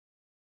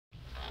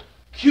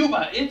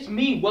Cuba, it's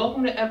me.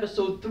 Welcome to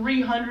episode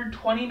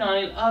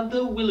 329 of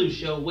the W.I.L.L.I.W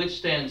show, which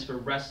stands for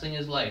Wrestling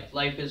is Life,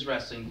 Life is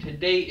Wrestling.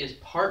 Today is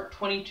part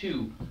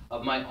 22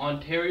 of my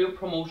Ontario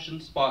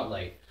promotion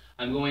spotlight.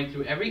 I'm going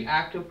through every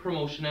active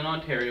promotion in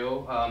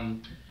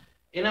Ontario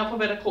in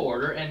alphabetical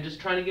order and just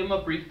trying to give them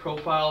a brief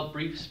profile,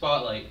 brief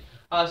spotlight.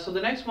 So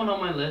the next one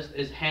on my list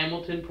is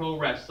Hamilton Pro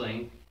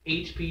Wrestling,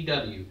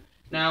 HPW.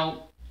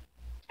 Now,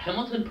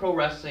 Hamilton Pro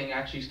Wrestling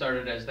actually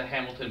started as the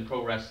Hamilton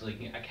Pro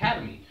Wrestling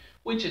Academy,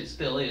 which it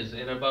still is,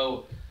 in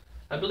about,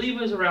 I believe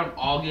it was around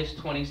August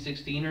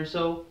 2016 or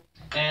so.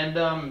 And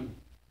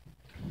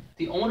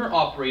the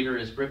owner-operator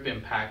is Rip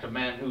Impact, a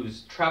man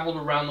who's traveled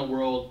around the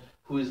world,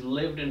 who has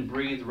lived and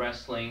breathed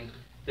wrestling.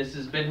 This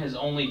has been his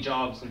only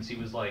job since he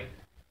was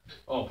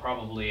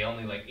probably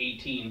only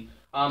 18.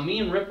 Me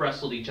and Rip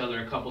wrestled each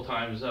other a couple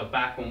times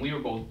back when we were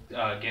both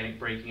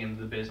breaking into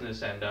the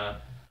business, and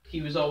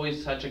he was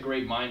always such a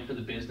great mind for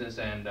the business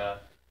and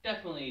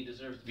definitely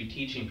deserves to be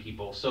teaching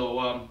people.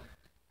 So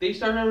they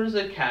started out as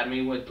an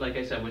academy, like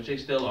I said, which they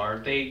still are.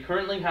 They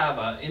currently have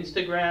an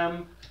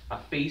Instagram, a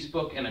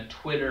Facebook, and a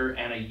Twitter,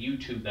 and a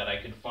YouTube that I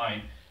could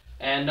find.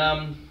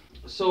 And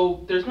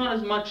so there's not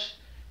as much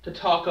to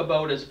talk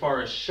about as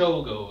far as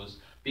show goes,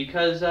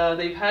 because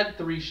they've had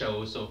 3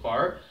 shows so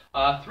far,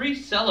 3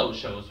 sellout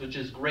shows, which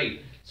is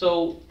great.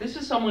 So this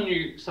is somewhere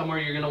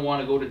you're going to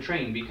want to go to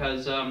train,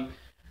 because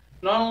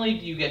not only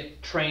do you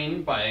get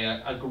trained by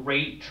a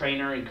great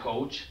trainer and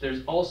coach,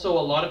 there's also a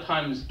lot of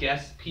times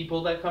guest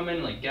people that come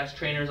in, like guest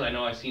trainers. I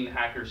know I've seen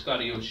Hacker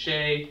Scotty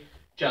O'Shea,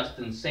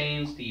 Justin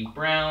Sane, Steve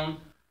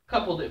Brown,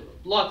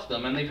 lots of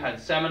them, and they've had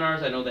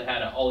seminars. I know they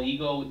had an All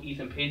Ego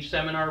Ethan Page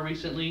seminar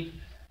recently.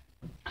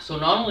 So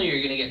not only are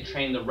you going to get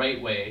trained the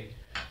right way,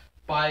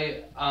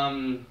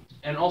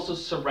 and also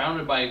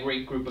surrounded by a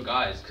great group of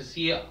guys. Because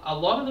see, a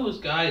lot of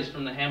those guys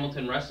from the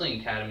Hamilton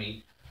Wrestling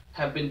Academy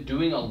have been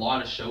doing a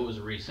lot of shows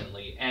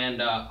recently, and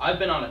I've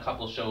been on a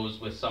couple shows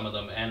with some of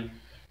them, and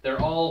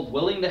they're all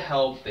willing to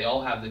help. They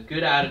all have the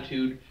good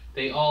attitude.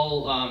 They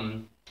all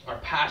are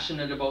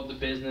passionate about the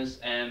business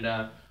and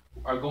are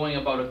going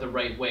about it the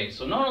right way.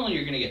 So not only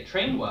you're going to get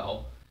trained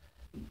well,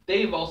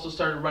 they've also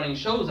started running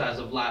shows as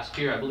of last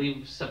year. I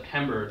believe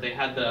September, they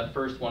had the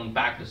first one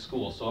back to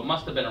school, so it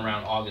must have been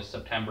around August,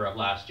 September of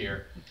last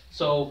year.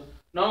 So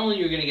not only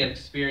you're going to get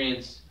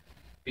experience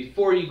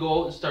before you go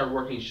out and start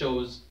working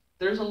shows,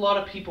 there's a lot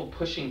of people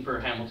pushing for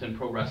Hamilton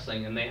Pro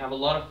Wrestling, and they have a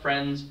lot of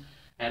friends,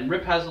 and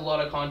Rip has a lot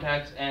of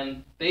contacts,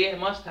 and they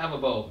must have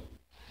about,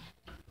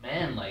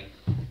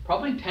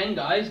 probably 10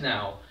 guys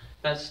now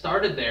that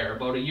started there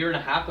about 1.5 years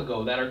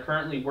ago that are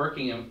currently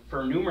working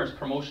for numerous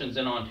promotions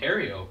in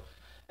Ontario.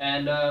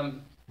 And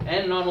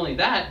not only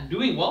that,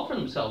 doing well for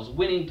themselves,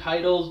 winning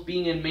titles,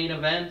 being in main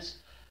events.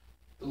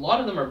 A lot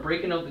of them are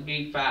breaking out the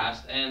gate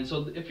fast, and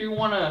so if you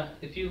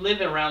live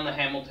around the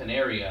Hamilton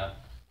area,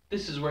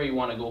 this is where you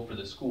want to go for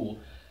the school.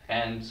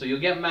 And so you'll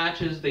get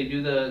matches. They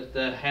do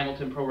the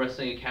Hamilton Pro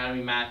Wrestling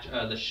Academy match,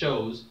 the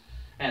shows.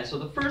 And so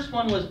the first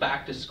one was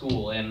back to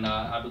school, and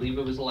I believe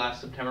it was last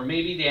September,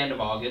 maybe the end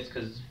of August,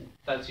 because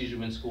that's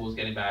usually when school is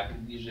getting back,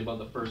 usually about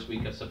the first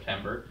week of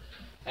September.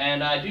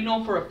 And I do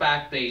know for a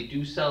fact they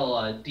do sell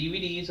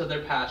DVDs of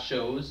their past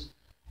shows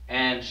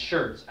and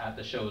shirts at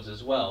the shows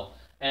as well.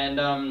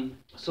 And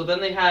so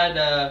then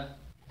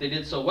they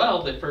did so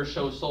well, the first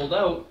show sold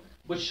out,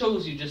 which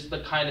shows you just the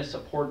kind of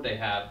support they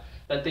have,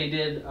 that they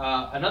did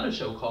another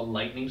show called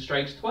Lightning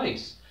Strikes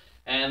Twice.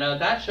 And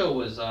that show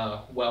was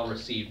well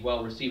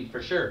received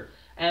for sure.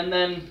 And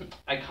then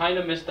I kind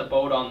of missed the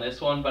boat on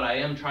this one, but I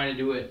am trying to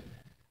do it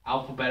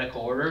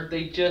alphabetical order.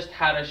 They just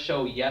had a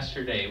show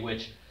yesterday,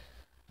 which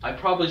I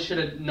probably should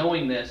have,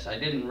 knowing this, I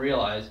didn't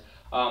realize.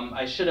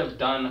 I should have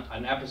done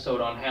an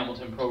episode on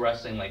Hamilton Pro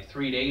Wrestling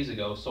 3 days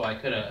ago, so I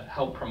could have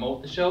helped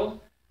promote the show.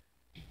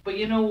 But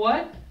you know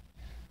what?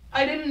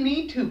 I didn't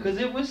need to, because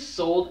it was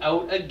sold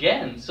out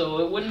again,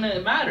 so it wouldn't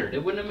have mattered.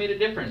 It wouldn't have made a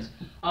difference.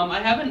 I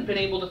haven't been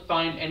able to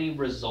find any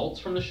results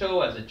from the show,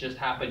 as it just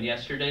happened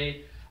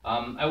yesterday.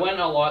 I went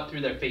a lot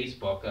through their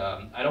Facebook.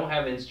 I don't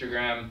have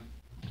Instagram.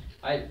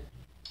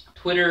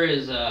 Twitter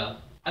is, I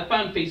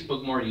found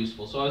Facebook more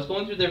useful. So I was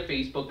going through their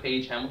Facebook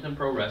page, Hamilton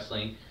Pro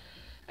Wrestling,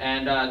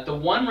 and the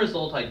one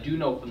result I do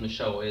know from the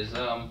show is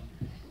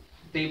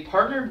they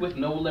partnered with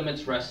No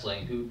Limits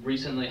Wrestling, who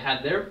recently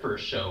had their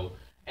first show,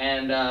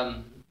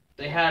 and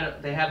they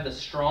have the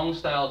Strong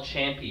Style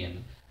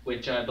Champion,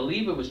 which I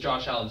believe it was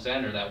Josh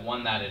Alexander that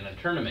won that in a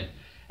tournament.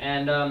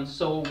 And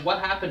so what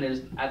happened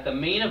is, at the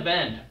main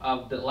event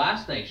of the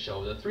last night's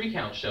show, the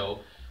 3-count show,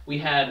 we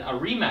had a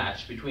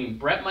rematch between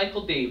Bret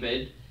Michael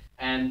David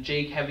and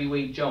Jake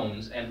Heavyweight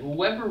Jones, and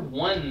whoever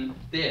won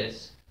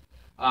this,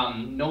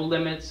 No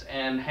Limits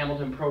and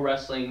Hamilton Pro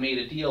Wrestling made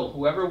a deal.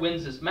 Whoever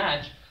wins this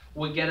match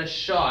would get a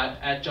shot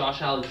at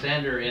Josh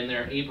Alexander in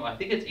their I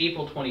think it's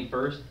April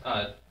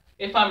 21st.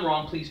 If I'm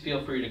wrong, please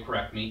feel free to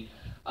correct me.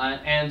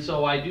 And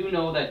so I do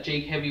know that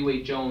Jake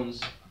Heavyweight Jones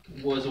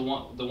was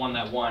the one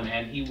that won,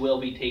 and he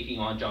will be taking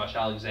on Josh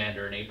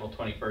Alexander on April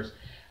 21st.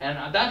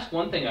 And that's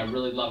one thing I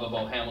really love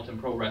about Hamilton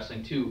Pro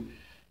Wrestling too.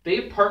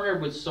 they've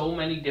partnered with so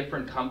many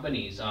different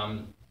companies.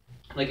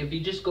 Like if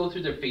you just go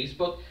through their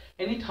Facebook,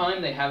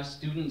 anytime they have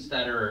students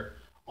that are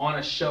on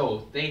a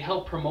show, they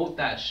help promote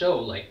that show.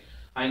 Like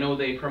I know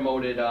they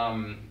promoted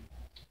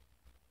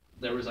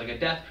there was like a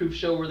Death Proof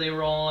show where they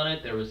were all on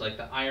it. There was like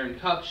the Iron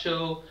Cup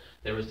show.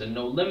 There was the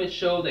No Limit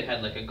show. They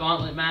had like a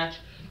gauntlet match.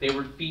 They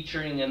were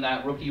featuring in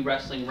that Rookie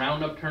Wrestling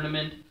Roundup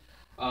tournament.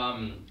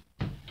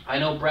 I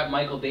know Brett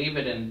Michael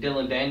David and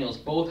Dylan Daniels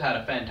both had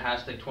a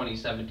fantastic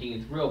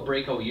 2017, real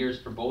breakout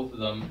years for both of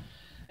them.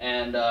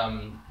 And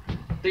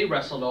they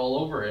wrestled all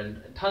over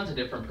in tons of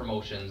different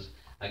promotions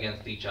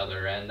against each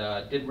other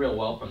and did real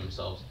well for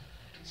themselves.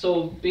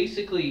 So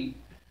basically,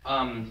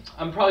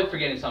 I'm probably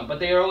forgetting some, but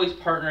they are always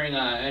partnering.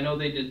 I know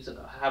they did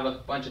have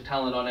a bunch of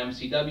talent on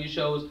MCW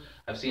shows.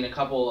 I've seen a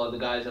couple of the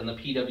guys on the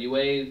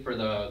PWA for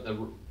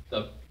the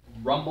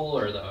Rumble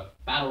or the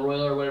Battle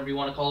Royal or whatever you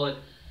want to call it.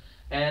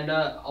 And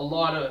a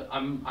lot of,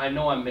 I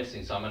know I'm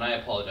missing some, and I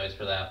apologize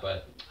for that,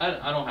 but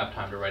I don't have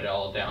time to write it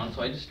all down,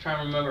 so I just try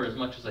and remember as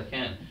much as I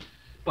can.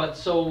 But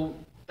so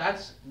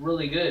that's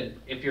really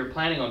good if you're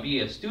planning on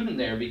being a student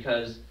there,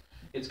 because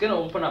it's going to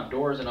open up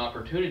doors and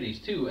opportunities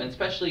too, and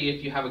especially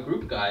if you have a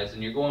group of guys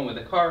and you're going with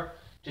a car,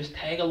 just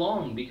tag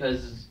along,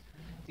 because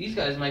these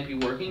guys might be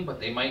working, but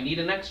they might need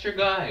an extra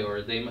guy, or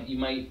you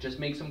might just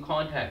make some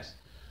contacts.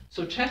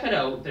 So check it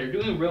out. They're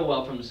doing real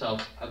well for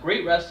themselves. A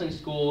great wrestling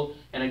school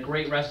and a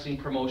great wrestling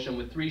promotion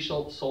with 3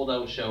 sold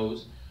out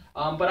shows.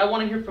 But I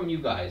want to hear from you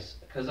guys,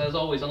 because as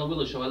always on the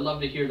Willow Show, I love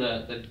to hear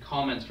the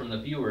comments from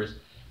the viewers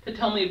to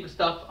tell me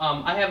stuff.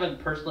 I haven't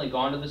personally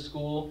gone to the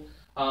school.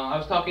 I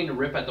was talking to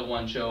Rip at the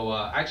one show.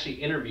 I actually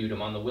interviewed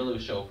him on the Willow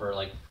Show for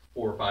like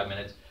 4 or 5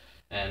 minutes.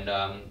 And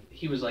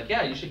he was like,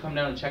 yeah, you should come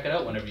down and check it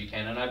out whenever you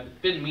can. And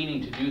I've been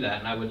meaning to do that,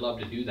 and I would love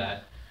to do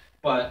that.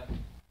 But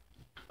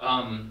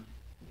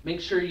make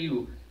sure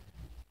you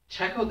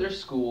check out their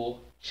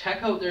school,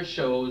 check out their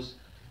shows,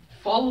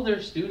 follow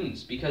their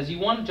students, because you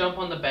want to jump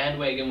on the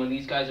bandwagon when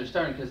these guys are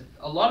starting, because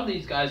a lot of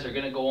these guys are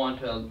going to go on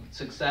to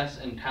success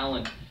and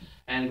talent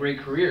and great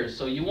careers.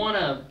 So you want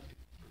to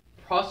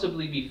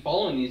possibly be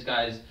following these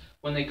guys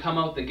when they come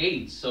out the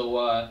gates.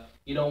 So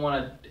you don't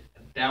want to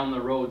down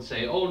the road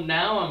say, oh,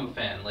 now I'm a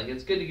fan. Like,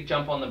 it's good to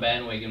jump on the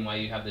bandwagon while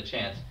you have the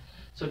chance.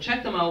 So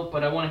check them out,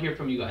 but I want to hear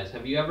from you guys.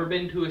 Have you ever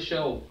been to a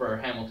show for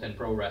Hamilton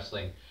Pro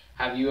Wrestling?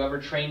 Have you ever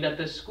trained at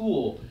this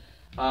school?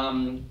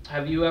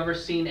 Have you ever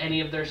seen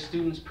any of their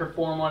students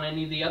perform on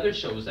any of the other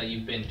shows that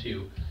you've been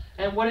to?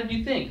 And what did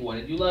you think? What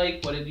did you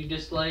like? What did you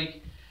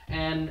dislike?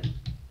 And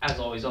as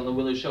always on the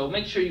Willow Show,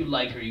 make sure you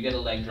like or you get a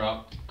leg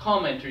drop,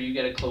 comment or you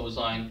get a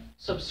clothesline,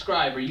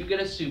 subscribe or you get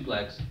a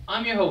suplex.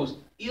 I'm your host,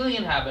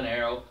 Elian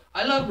Habanero.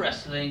 I love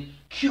wrestling.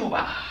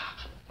 Cuba!